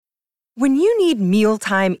When you need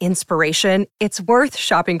mealtime inspiration, it's worth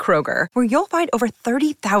shopping Kroger, where you'll find over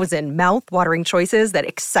 30,000 mouth-watering choices that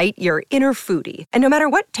excite your inner foodie. And no matter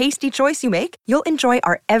what tasty choice you make, you'll enjoy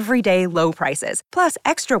our everyday low prices, plus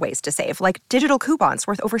extra ways to save, like digital coupons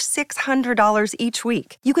worth over $600 each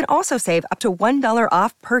week. You can also save up to $1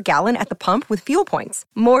 off per gallon at the pump with fuel points.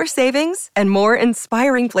 More savings and more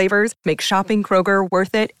inspiring flavors make shopping Kroger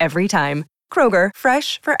worth it every time. Kroger,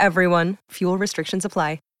 fresh for everyone. Fuel restrictions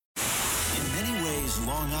apply.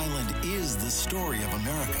 Story of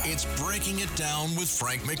America. It's Breaking It Down with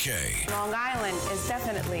Frank McKay. Long Island is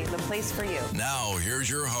definitely the place for you. Now, here's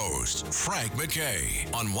your host, Frank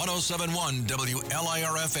McKay, on 107.1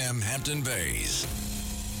 WLIR-FM Hampton Bays.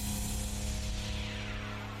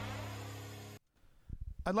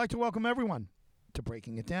 I'd like to welcome everyone to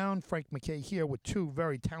Breaking It Down. Frank McKay here with two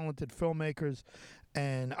very talented filmmakers,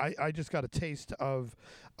 and I just got a taste of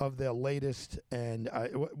their latest, and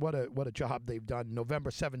what a job they've done. November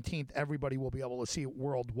 17th, everybody will be able to see it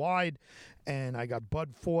worldwide, and I got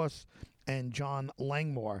Bud Force and John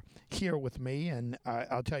Langmore here with me, and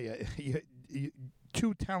I'll tell you,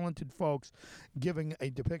 two talented folks giving a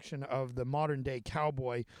depiction of the modern-day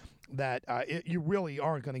cowboy that you really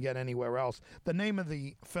aren't going to get anywhere else. The name of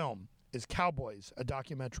the film is Cowboys, a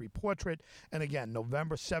documentary portrait. And again,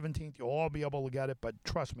 November 17th, you'll all be able to get it, but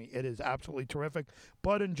trust me, it is absolutely terrific.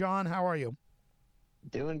 Bud and John, how are you?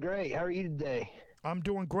 Doing great. How are you today? I'm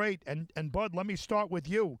doing great. And Bud, let me start with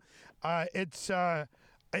you. It's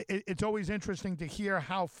always interesting to hear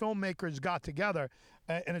how filmmakers got together,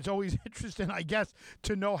 and it's always interesting, I guess,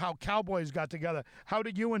 to know how Cowboys got together. How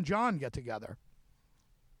did you and John get together?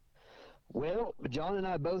 Well, John and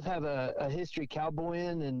I both have a history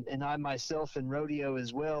cowboying, and I myself in rodeo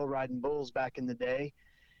as well, riding bulls back in the day,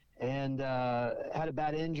 and had a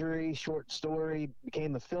bad injury, short story,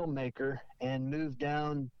 became a filmmaker, and moved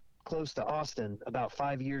down close to Austin about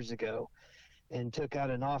 5 years ago, and took out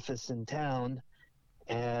an office in town,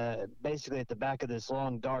 basically at the back of this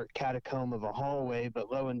long, dark catacomb of a hallway.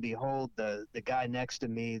 But lo and behold, the guy next to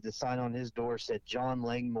me, the sign on his door said John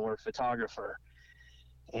Langmore, photographer.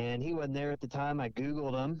 And he wasn't there at the time. I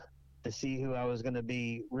Googled him to see who I was going to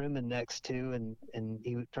be rooming next to, and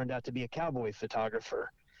he turned out to be a cowboy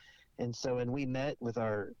photographer. And so when we met with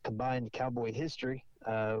our combined cowboy history,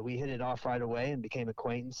 we hit it off right away and became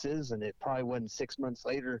acquaintances. And it probably wasn't 6 months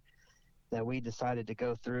later that we decided to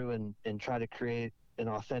go through and try to create an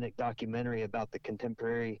authentic documentary about the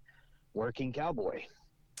contemporary working cowboy.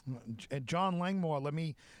 John Langmore, let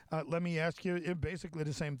me ask you basically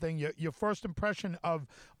the same thing. Your first impression of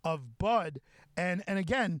Bud, and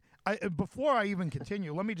again, before I even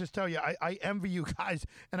continue, let me just tell you, I envy you guys,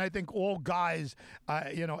 and I think all guys,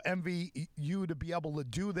 envy you to be able to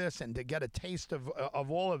do this and to get a taste of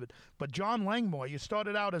all of it. But John Langmore, you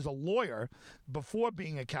started out as a lawyer before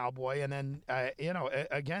being a cowboy, and then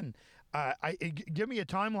again, give me a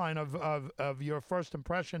timeline of your first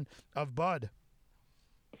impression of Bud.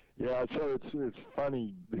 Yeah, so it's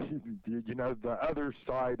funny, the other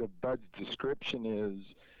side of Bud's description is,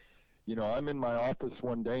 I'm in my office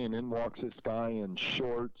one day and in walks this guy in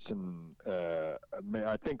shorts and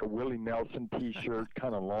I think a Willie Nelson T-shirt,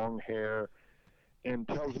 kind of long hair, and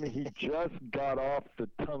tells me he just got off the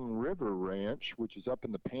Tongue River Ranch, which is up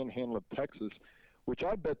in the panhandle of Texas, which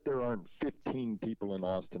I bet there aren't 15 people in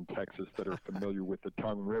Austin, Texas that are familiar with the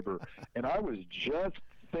Tongue River. And I was just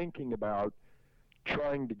thinking about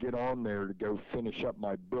trying to get on there to go finish up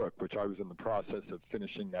my book, which I was in the process of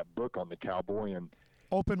finishing that book on the cowboy. And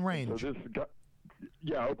Open Range. So this guy,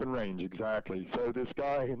 yeah, Open Range, exactly. So this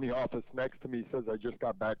guy in the office next to me says, I just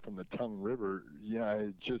got back from the Tongue River. Yeah,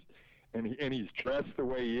 it just, and he's dressed the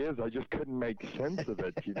way he is. I just couldn't make sense of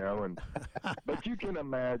it, And but you can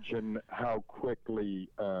imagine how quickly,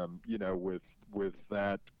 with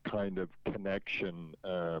that kind of connection,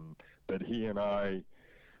 that he and I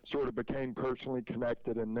sort of became personally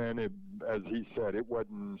connected, and then, as he said, it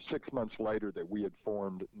wasn't 6 months later that we had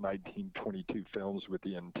formed 1922 Films with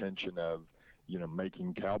the intention of,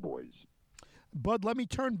 making cowboys. Bud, let me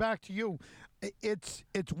turn back to you. It's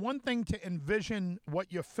one thing to envision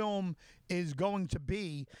what your film is going to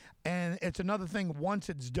be, and it's another thing once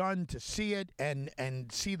it's done to see it and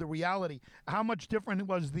see the reality. How much different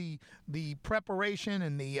was the preparation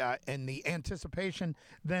and the anticipation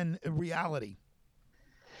than reality?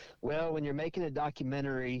 Well, when you're making a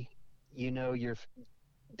documentary, you're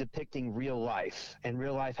depicting real life, and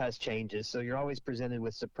real life has changes. So you're always presented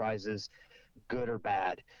with surprises, good or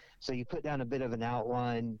bad. So you put down a bit of an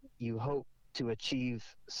outline. You hope to achieve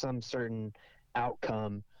some certain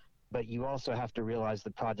outcome, but you also have to realize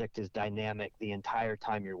the project is dynamic the entire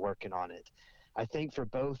time you're working on it. I think for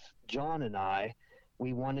both John and I,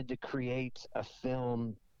 we wanted to create a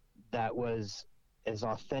film that was as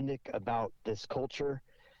authentic about this culture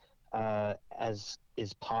as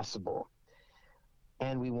is possible.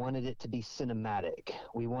 And we wanted it to be cinematic.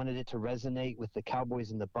 We wanted it to resonate with the cowboys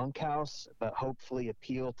in the bunkhouse, but hopefully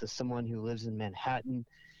appeal to someone who lives in Manhattan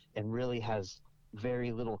and really has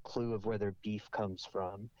very little clue of where their beef comes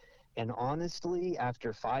from. And honestly,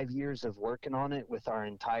 after 5 years of working on it with our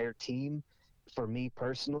entire team, for me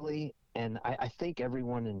personally, and I think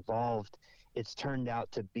everyone involved, it's turned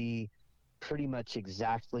out to be pretty much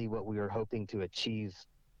exactly what we were hoping to achieve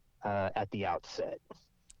at the outset.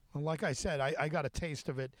 Well, like I said, I got a taste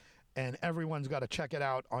of it, and everyone's got to check it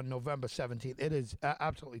out on November 17th. It is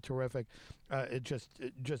absolutely terrific. It just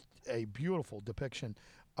a beautiful depiction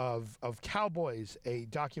of cowboys. A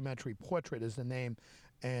documentary portrait is the name,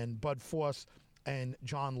 and Bud Force and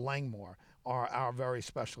John Langmore are our very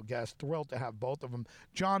special guests. Thrilled to have both of them.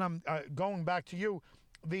 John, I'm going back to you.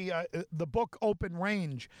 The book Open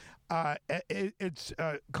Range, it's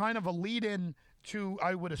kind of a lead-in to,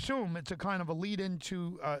 I would assume, it's a kind of a lead-in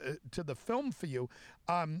to the film for you.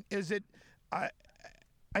 Is it? I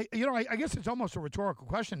guess it's almost a rhetorical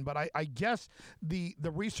question, but I guess the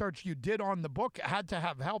research you did on the book had to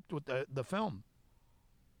have helped with the film.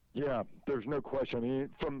 Yeah, there's no question. I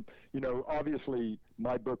mean, obviously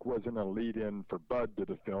my book wasn't a lead-in for Bud to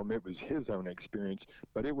the film. It was his own experience,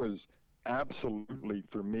 but it was absolutely,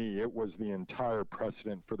 for me, it was the entire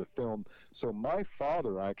precedent for the film. So my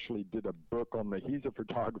father actually did a book he's a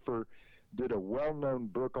photographer, did a well-known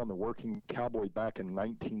book on the working cowboy back in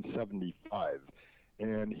 1975.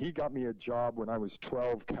 And he got me a job when I was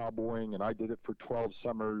 12 cowboying, and I did it for 12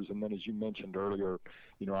 summers. And then, as you mentioned earlier,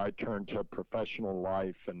 I turned to professional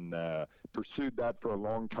life and pursued that for a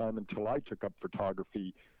long time until I took up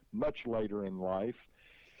photography much later in life.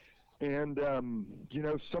 And,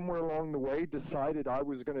 somewhere along the way decided I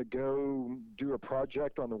was going to go do a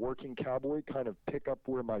project on the working cowboy, kind of pick up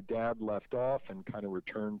where my dad left off and kind of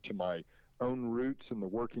return to my own roots in the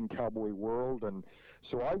working cowboy world. And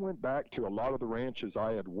so I went back to a lot of the ranches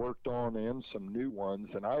I had worked on and some new ones,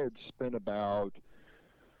 and I had spent about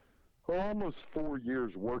almost 4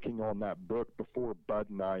 years working on that book before Bud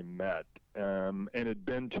and I met, and had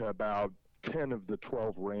been to about 10 of the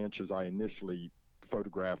 12 ranches I initially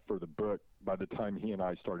photographed for the book by the time he and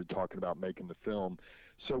I started talking about making the film.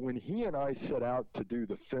 So when he and I set out to do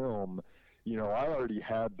the film, I already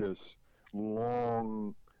had this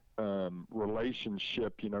long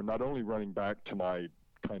relationship, not only running back to my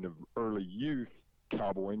kind of early youth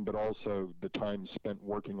cowboying, but also the time spent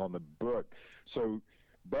working on the book. So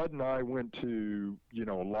Bud and I went to,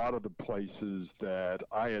 a lot of the places that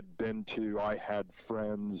I had been to. I had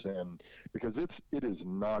friends, and because it is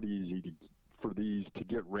not easy to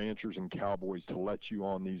get ranchers and cowboys to let you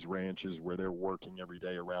on these ranches where they're working every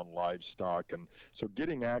day around livestock. And so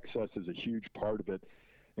getting access is a huge part of it.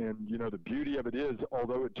 And, the beauty of it is,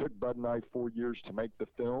 although it took Bud and I 4 years to make the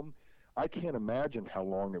film, I can't imagine how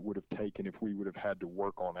long it would have taken if we would have had to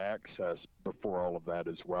work on access before all of that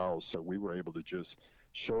as well. So we were able to just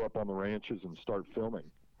show up on the ranches and start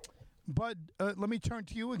filming. Bud, let me turn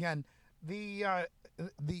to you again. The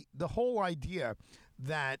whole idea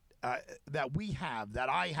that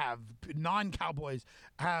I have, non-cowboys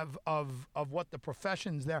have of what the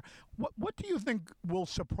profession's there. What do you think will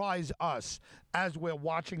surprise us as we're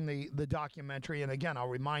watching the documentary? And again, I'll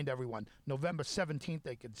remind everyone, November 17th,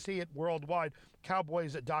 they can see it worldwide.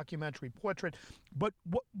 Cowboys, a documentary portrait. But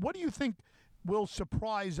what do you think will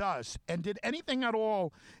surprise us? And did anything at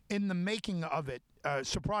all in the making of it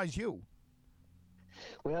surprise you?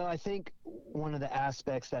 Well, I think one of the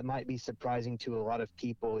aspects that might be surprising to a lot of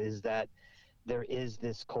people is that there is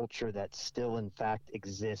this culture that still, in fact,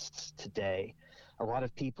 exists today. A lot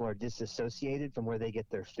of people are disassociated from where they get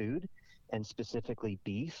their food, and specifically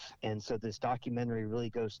beef. And so this documentary really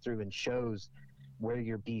goes through and shows where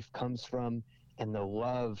your beef comes from and the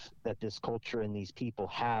love that this culture and these people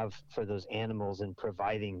have for those animals and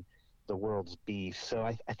providing the world's beef. So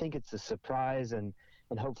I think it's a surprise and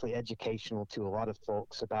hopefully educational to a lot of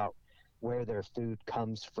folks about where their food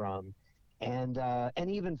comes from. And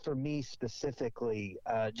even for me specifically,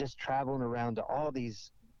 just traveling around to all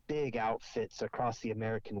these big outfits across the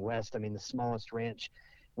American West. I mean, the smallest ranch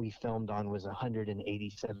we filmed on was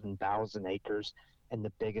 187,000 acres, and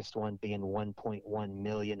the biggest one being 1.1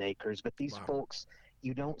 million acres. But these folks,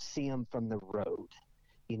 you don't see them from the road,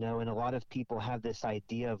 and a lot of people have this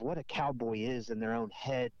idea of what a cowboy is in their own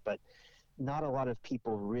head, but not a lot of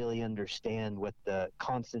people really understand what the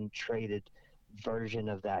concentrated version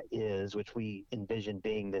of that is, which we envision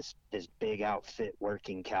being this big outfit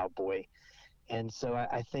working cowboy. And so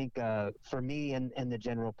I think for me and the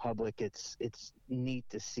general public, it's neat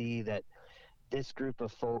to see that this group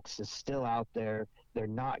of folks is still out there. They're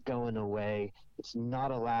not going away. It's not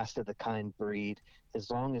a last of the kind breed. As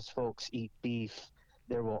long as folks eat beef,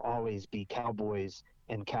 there will always be cowboys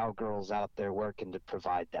and cowgirls out there working to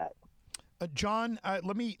provide that. John,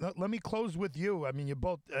 let me close with you. I mean, you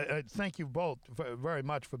both. Thank you both very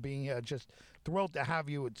much for being here. Just thrilled to have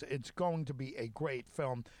you. It's going to be a great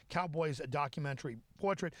film. Cowboys, a documentary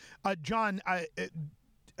portrait. John,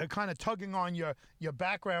 kind of tugging on your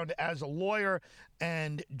background as a lawyer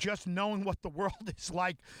and just knowing what the world is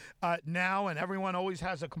like now, and everyone always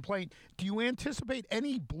has a complaint. Do you anticipate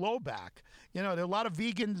any blowback? You know, there are a lot of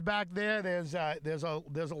vegans back there. There's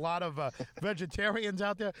a lot of vegetarians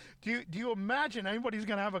out there. Do you imagine anybody's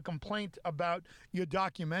going to have a complaint about your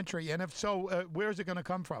documentary? And if so, where's it going to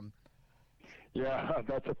come from? Yeah,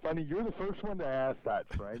 that's a funny. You're the first one to ask that,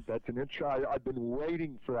 Frank. That's an intro. I've been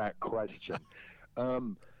waiting for that question.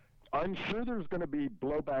 I'm sure there's going to be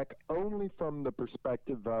blowback only from the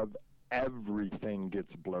perspective of everything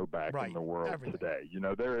gets blowback in the world today. You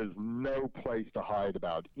know, there is no place to hide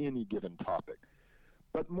about any given topic.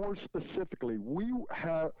 But more specifically, we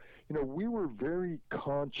were very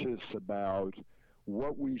conscious about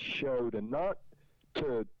what we showed, and not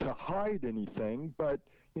to hide anything, but,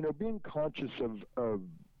 you know, being conscious of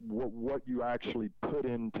what you actually put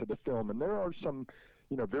into the film. And there are some,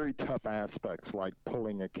 you know, very tough aspects like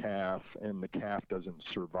pulling a calf and the calf doesn't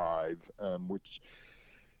survive, which,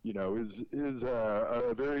 you know, is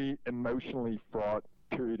a very emotionally fraught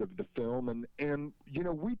period of the film. And you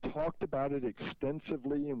know, we talked about it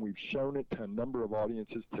extensively and we've shown it to a number of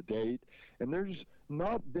audiences to date, and there's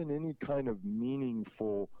not been any kind of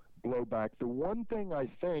meaningful blowback. The one thing I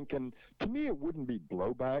think, and to me it wouldn't be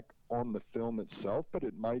blowback on the film itself, but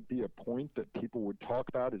it might be a point that people would talk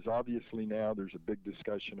about, is obviously now there's a big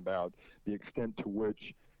discussion about the extent to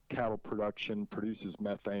which cattle production produces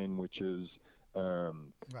methane, which is,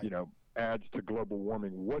 you know, adds to global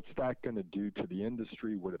warming. What's that going to do to the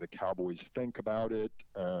industry? What do the cowboys think about it?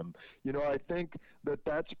 You know, I think that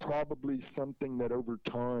that's probably something that over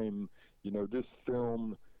time, you know, this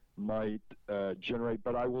film might generate.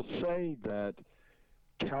 But I will say that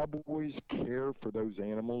cowboys care for those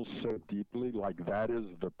animals so deeply, like that is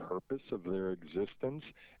the purpose of their existence.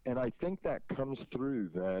 And I think that comes through,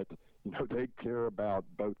 that, you know, they care about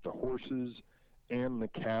both the horses and the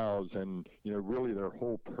cows, and, you know, really their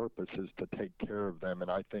whole purpose is to take care of them.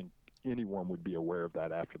 And I think anyone would be aware of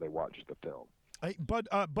that after they watch the film. Bud,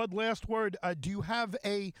 last word. Do you have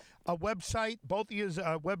a website, both of your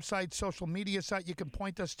website, social media site you can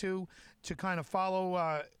point us to kind of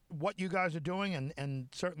follow what you guys are doing, and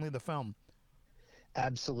certainly the film?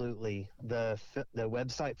 Absolutely. The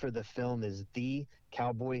website for the film is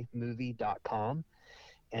thecowboymovie.com.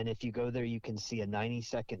 And if you go there, you can see a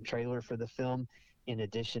 90-second trailer for the film, in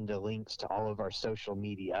addition to links to all of our social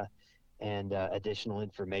media and additional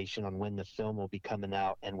information on when the film will be coming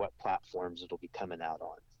out and what platforms it'll be coming out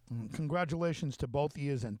on. Congratulations to both of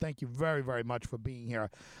you, and thank you very, very much for being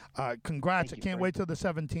here. Congrats. I can't wait till the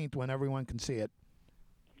 17th when everyone can see it.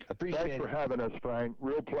 Appreciate it. Thanks for having us, Frank.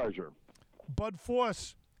 Real pleasure. Bud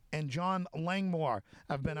Force and John Langmore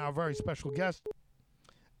have been our very special guests.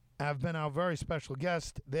 Their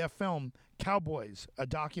film, Cowboys, a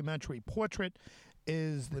documentary portrait,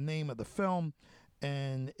 is the name of the film.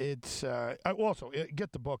 And it's also,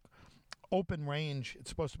 get the book, Open Range.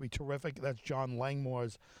 It's supposed to be terrific. That's John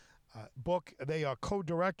Langmore's book. They are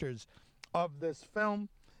co-directors of this film.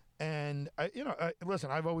 And,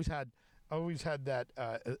 listen, I've always had that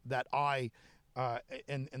eye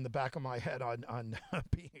in the back of my head on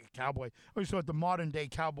being a cowboy. I always thought the modern day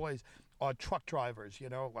cowboys are truck drivers, you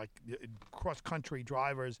know, like cross-country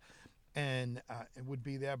drivers, and it would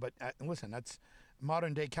be there. But listen, that's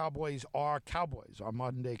modern day cowboys are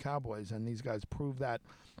modern day cowboys, and these guys prove that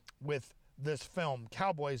with this film,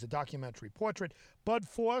 Cowboys, a documentary portrait. Bud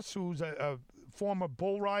Force, who's a former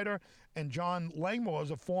bull rider, and John Langmore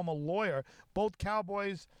is a former lawyer, both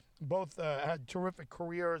cowboys, both had terrific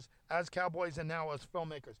careers as cowboys and now as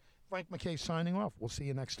filmmakers. Frank McKay signing off. We'll see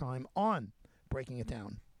you next time on Breaking It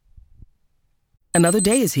Down. Another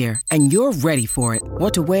day is here, and you're ready for it.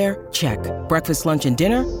 What to wear? Check. Breakfast, lunch, and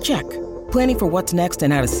dinner? Check. Planning for what's next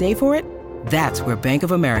and how to save for it? That's where Bank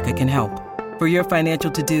of America can help. For your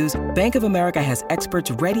financial to-dos, Bank of America has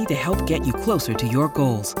experts ready to help get you closer to your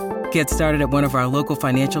goals. Get started at one of our local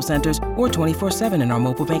financial centers or 24/7 in our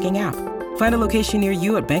mobile banking app. Find a location near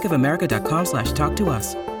you at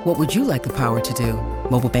bankofamerica.com/talktous. What would you like the power to do?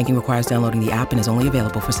 Mobile banking requires downloading the app and is only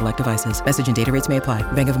available for select devices. Message and data rates may apply.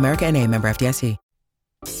 Bank of America NA, member FDIC.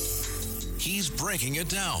 He's breaking it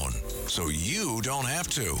down so you don't have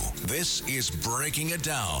to. This is Breaking It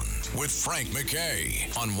Down with Frank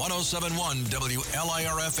McKay on 1071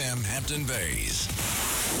 WLIR-FM Hampton Bays.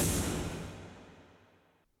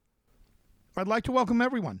 I'd like to welcome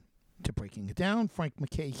everyone to Breaking It Down. Frank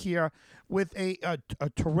McKay here with a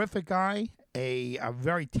terrific guy, a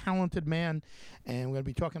very talented man, and we're going to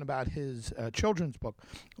be talking about his children's book,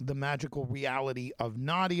 The Magical Reality of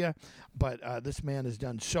Nadia. But this man has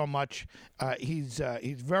done so much. He's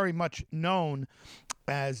very much known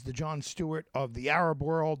as the Jon Stewart of the Arab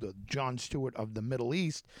world, the Jon Stewart of the Middle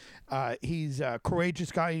East. He's a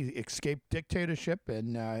courageous guy. He escaped dictatorship,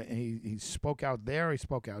 and he spoke out there. He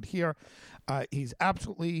spoke out here. He's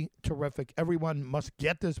absolutely terrific. Everyone must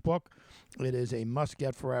get this book. It is a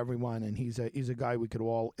must-get for everyone, and he's a guy we could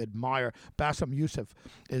all admire. Bassem Youssef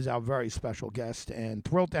is our very special guest, and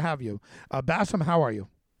thrilled to have you. Bassem, how are you?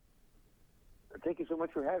 Thank you so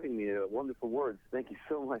much for having me. Wonderful words. Thank you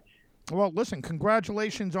so much. Well, listen,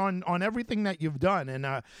 congratulations on everything that you've done,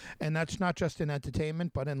 and that's not just in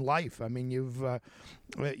entertainment, but in life. I mean,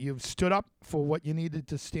 you've stood up for what you needed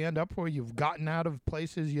to stand up for. You've gotten out of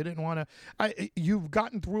places you didn't want to. You've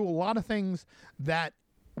gotten through a lot of things that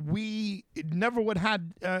we never would have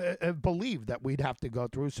believed that we'd have to go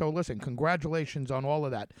through. So, listen, congratulations on all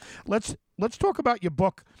of that. Let's talk about your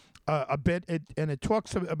book a bit, and it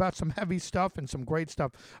talks about some heavy stuff and some great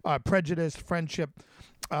stuff: prejudice, friendship,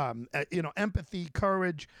 empathy,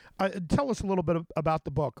 courage. Tell us a little bit about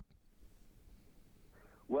the book.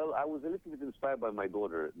 Well, I was a little bit inspired by my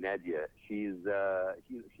daughter Nadia. She's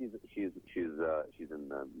in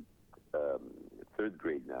third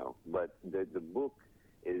grade now, but the book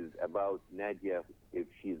is about Nadia if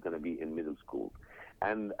she's going to be in middle school,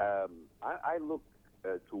 and I look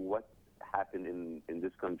to what happened in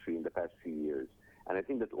this country in the past few years, and I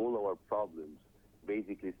think that all our problems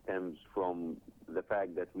basically stems from the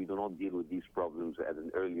fact that we do not deal with these problems at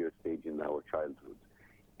an earlier stage in our childhood.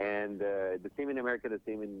 And the same in America, the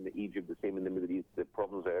same in Egypt, the same in the Middle East. The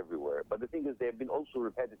problems are everywhere. But the thing is, they have been also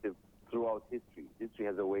repetitive throughout history. History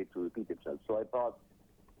has a way to repeat itself. So I thought,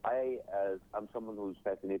 I'm someone who's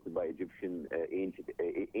fascinated by ancient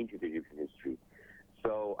Egyptian history.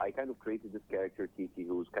 So I kind of created this character, Titi,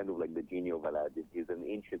 who's kind of like the genie of Aladdin. He's an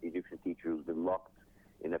ancient Egyptian teacher who's been locked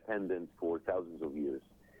in a pendant for thousands of years.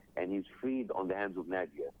 And he's freed on the hands of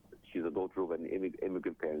Nadia. She's a daughter of an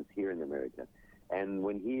immigrant parents here in America. And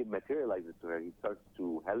when he materializes to her, he starts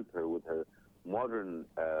to help her with her modern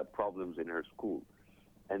problems in her school.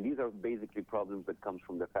 And these are basically problems that comes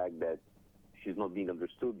from the fact that she's not being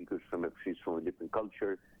understood because she's from a different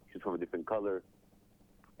culture, she's from a different color.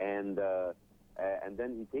 And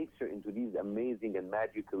then he takes her into these amazing and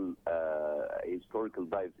magical historical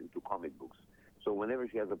dives into comic books. So whenever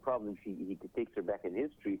she has a problem, he takes her back in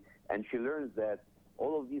history, and she learns that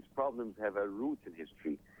all of these problems have a root in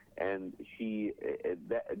history. And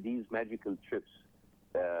these magical trips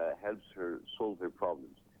helps her solve her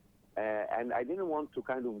problems. And I didn't want to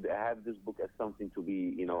kind of have this book as something to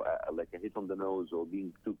be, like a hit on the nose or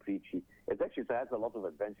being too preachy. It actually has a lot of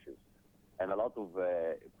adventures and a lot of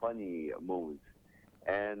funny moments.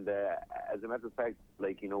 And as a matter of fact,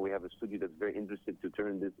 we have a studio that's very interested to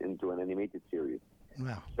turn this into an animated series.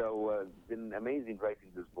 Wow. So it's been amazing writing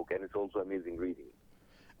this book, and it's also amazing reading it.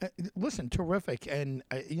 Listen, terrific, and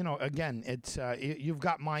again, it's you've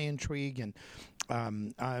got my intrigue, and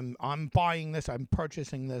I'm buying this. I'm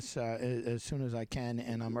purchasing this as soon as I can,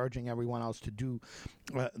 and I'm urging everyone else to do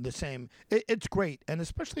the same. It's great, and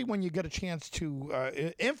especially when you get a chance to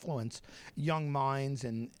influence young minds,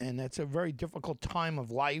 and it's a very difficult time of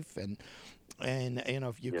life, and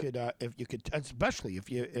if you could, especially if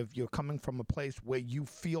you're coming from a place where you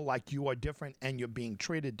feel like you are different and you're being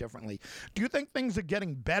treated differently. Do you think things are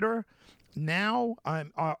getting better now?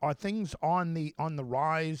 Are things on the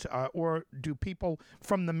rise, or do people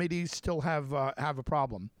from the Mideast still have a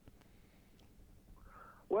problem?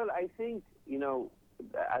 Well, I think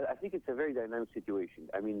I think it's a very dynamic situation.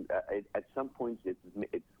 I mean, at some points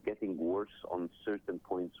it's getting worse on certain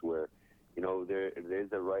points where there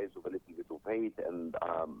is a rise of a little bit of hate and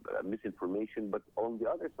misinformation, but on the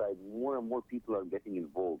other side, more and more people are getting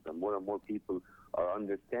involved, and more people are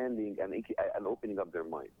understanding and opening up their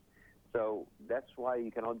minds. So that's why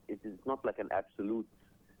it is not like an absolute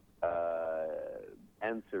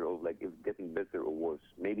answer of like it's getting better or worse.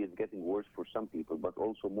 Maybe it's getting worse for some people, but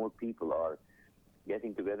also more people are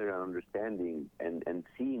getting together and understanding and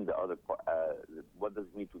seeing the other what does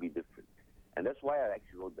it mean to be different. And that's why I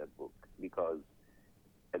actually wrote that book, because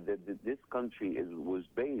this country was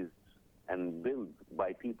based and built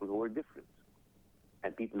by people who were different,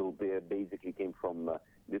 and people who basically came from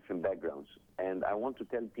different backgrounds. And I want to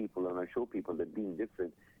tell people and I show people that being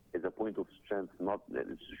different is a point of strength, not that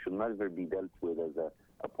it should never be dealt with as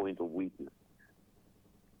a point of weakness.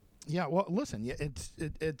 Yeah, well, listen,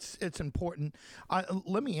 it's important.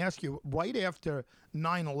 Let me ask you, right after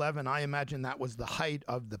 9/11, I imagine that was the height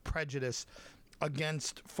of the prejudice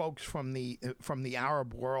against folks from the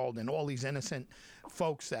Arab world and all these innocent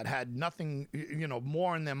folks that had nothing,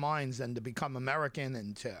 more in their minds than to become American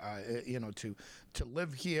and to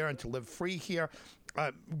live here and to live free here.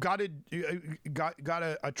 Got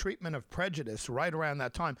a treatment of prejudice right around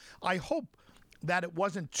that time. I hope that it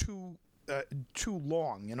wasn't too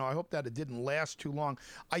long. I hope that it didn't last too long.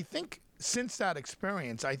 I think since that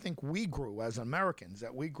experience, I think we grew as Americans,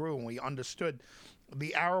 that we grew and we understood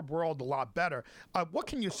the Arab world a lot better. What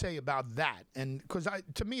can you say about that? And because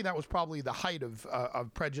to me, that was probably the height of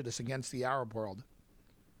prejudice against the Arab world.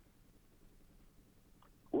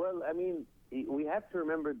 Well, I mean, we have to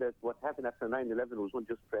remember that what happened after 9/11 was not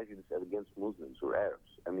just prejudice against Muslims or Arabs.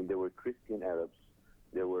 I mean, there were Christian Arabs,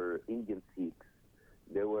 there were Indian Sikhs,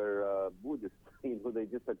 there were Buddhists, they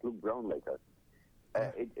just look brown like us.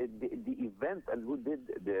 The event and who did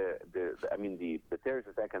the terrorist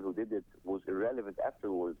attack and who did it was irrelevant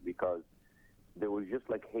afterwards, because there was just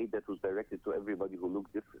hate that was directed to everybody who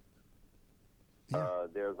looked different. Yeah.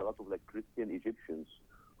 There's a lot of Christian Egyptians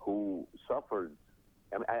who suffered.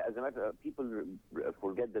 I mean, as a matter of people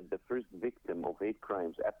forget that the first victim of hate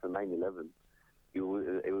crimes after 9/11, it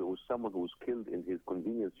was someone who was killed in his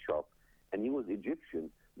convenience shop, and he was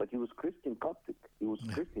Egyptian, but he was Christian Coptic. He was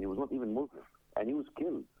Christian. He was not even Muslim, and he was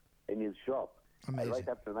killed in his shop right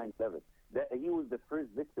after 9/11. He was the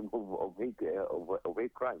first victim of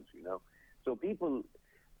hate crimes. So people.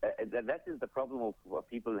 That is the problem of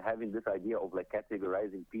people having this idea of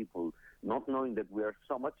categorizing people, not knowing that we are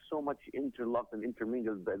so much interlocked and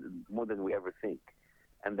intermingled more than we ever think.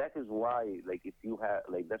 And that is why, if you have,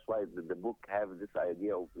 that's why the book have this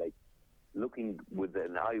idea of looking with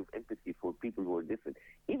an eye of empathy for people who are different,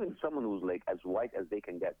 even someone who's as white as they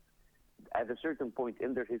can get. At a certain point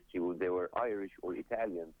in their history, when they were Irish or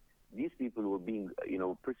Italian, these people were being,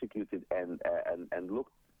 persecuted and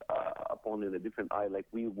looked upon in a different eye, like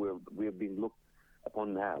we are being looked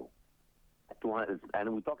upon now.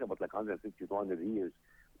 And we're talking about 150, 200 years,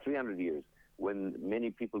 300 years, when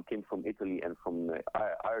many people came from Italy and from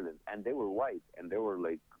Ireland, and they were white, and they were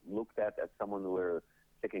looked at as someone who were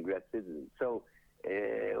second-class citizens. So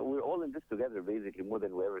we're all in this together, basically, more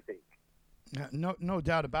than we ever think. No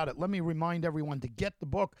doubt about it. Let me remind everyone to get the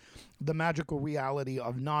book, The Magical Reality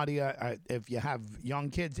of Nadia. If you have young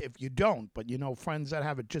kids, if you don't, but friends that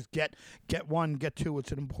have it, just get one, get two.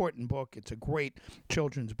 It's an important book. It's a great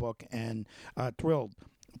children's book, and thrilled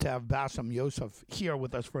to have Bassem Youssef here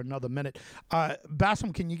with us for another minute.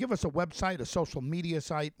 Bassem, can you give us a website, a social media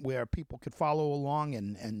site where people could follow along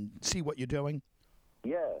and see what you're doing?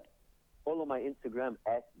 Yeah. Follow my Instagram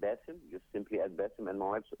at Bassem, just simply at Bassem, and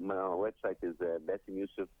my website is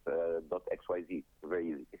bassemyoussef.xyz.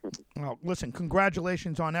 Very easy. Well, listen,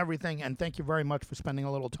 congratulations on everything, and thank you very much for spending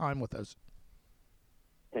a little time with us.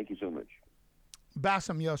 Thank you so much.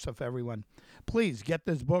 Bassem Youssef, everyone. Please get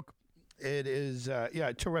this book. It is,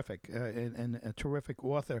 terrific, and a terrific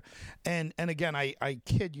author. And again, I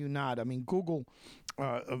kid you not. I mean, Google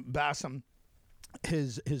Bassem.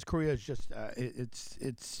 His career is just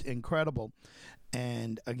it's incredible,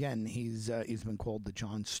 and again he's been called the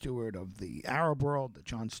Jon Stewart of the Arab world, the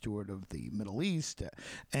Jon Stewart of the Middle East,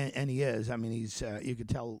 and he is. I mean, he's you could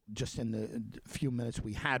tell just in the few minutes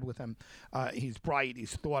we had with him. He's bright,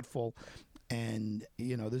 he's thoughtful, and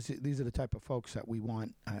these are the type of folks that we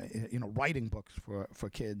want. Writing books for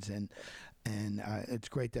kids, and it's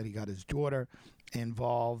great that he got his daughter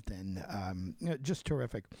involved, and just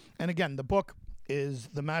terrific. And again, the book is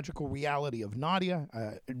The Magical Reality of Nadia.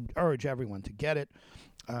 I urge everyone to get it.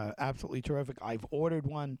 Absolutely terrific. I've ordered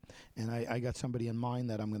one, and I got somebody in mind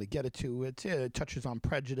that I'm going to get it to. It touches on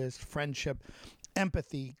prejudice, friendship,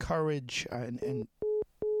 empathy, courage, and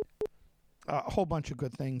a whole bunch of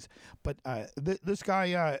good things. But this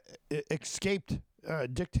guy escaped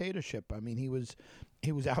dictatorship. I mean, he was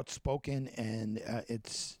outspoken, and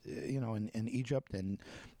it's in Egypt and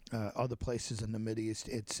other places in the Middle East,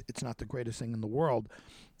 it's not the greatest thing in the world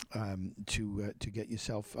to get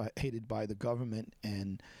yourself hated by the government,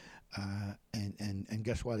 and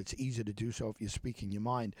guess what? It's easy to do so if you're speaking your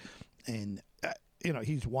mind. And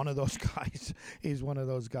he's one of those guys. He's one of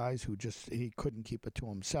those guys who he couldn't keep it to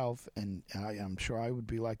himself, and I'm sure I would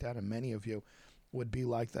be like that, and many of you would be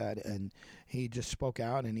like that. And he just spoke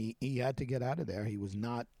out, and he had to get out of there. He was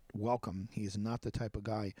not welcome. He is not the type of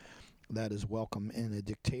guy that is welcome in a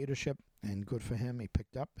dictatorship, and good for him. He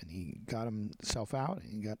picked up and he got himself out,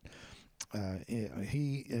 and he got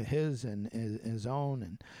his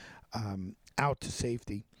own and out to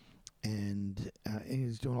safety, and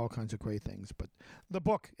he's doing all kinds of great things. But the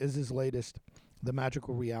book is his latest. The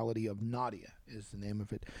Magical Reality of Nadia is the name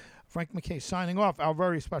of it. Frank McKay signing off. Our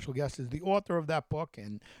very special guest is the author of that book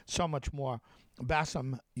and so much more,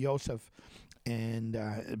 Bassem Youssef. And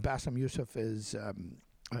Bassem Youssef is,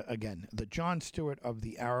 again, the Jon Stewart of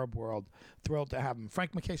the Arab world. Thrilled to have him.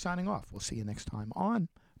 Frank McKay signing off. We'll see you next time on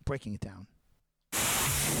Breaking It Down.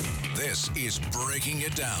 This is Breaking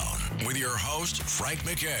It Down with your host, Frank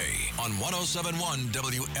McKay, on 107.1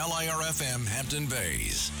 WLIR-FM Hampton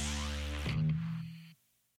Bays.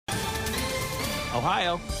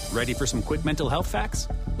 Ohio, ready for some quick mental health facts?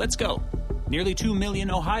 Let's go. Nearly 2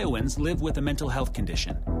 million Ohioans live with a mental health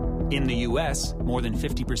condition. In the U.S., more than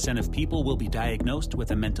 50% of people will be diagnosed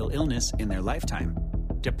with a mental illness in their lifetime.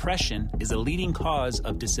 Depression is a leading cause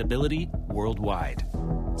of disability worldwide.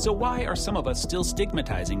 So why are some of us still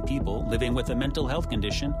stigmatizing people living with a mental health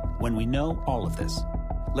condition when we know all of this?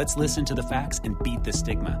 Let's listen to the facts and beat the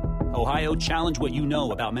stigma. Ohio, challenge what you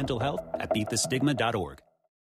know about mental health at beatthestigma.org.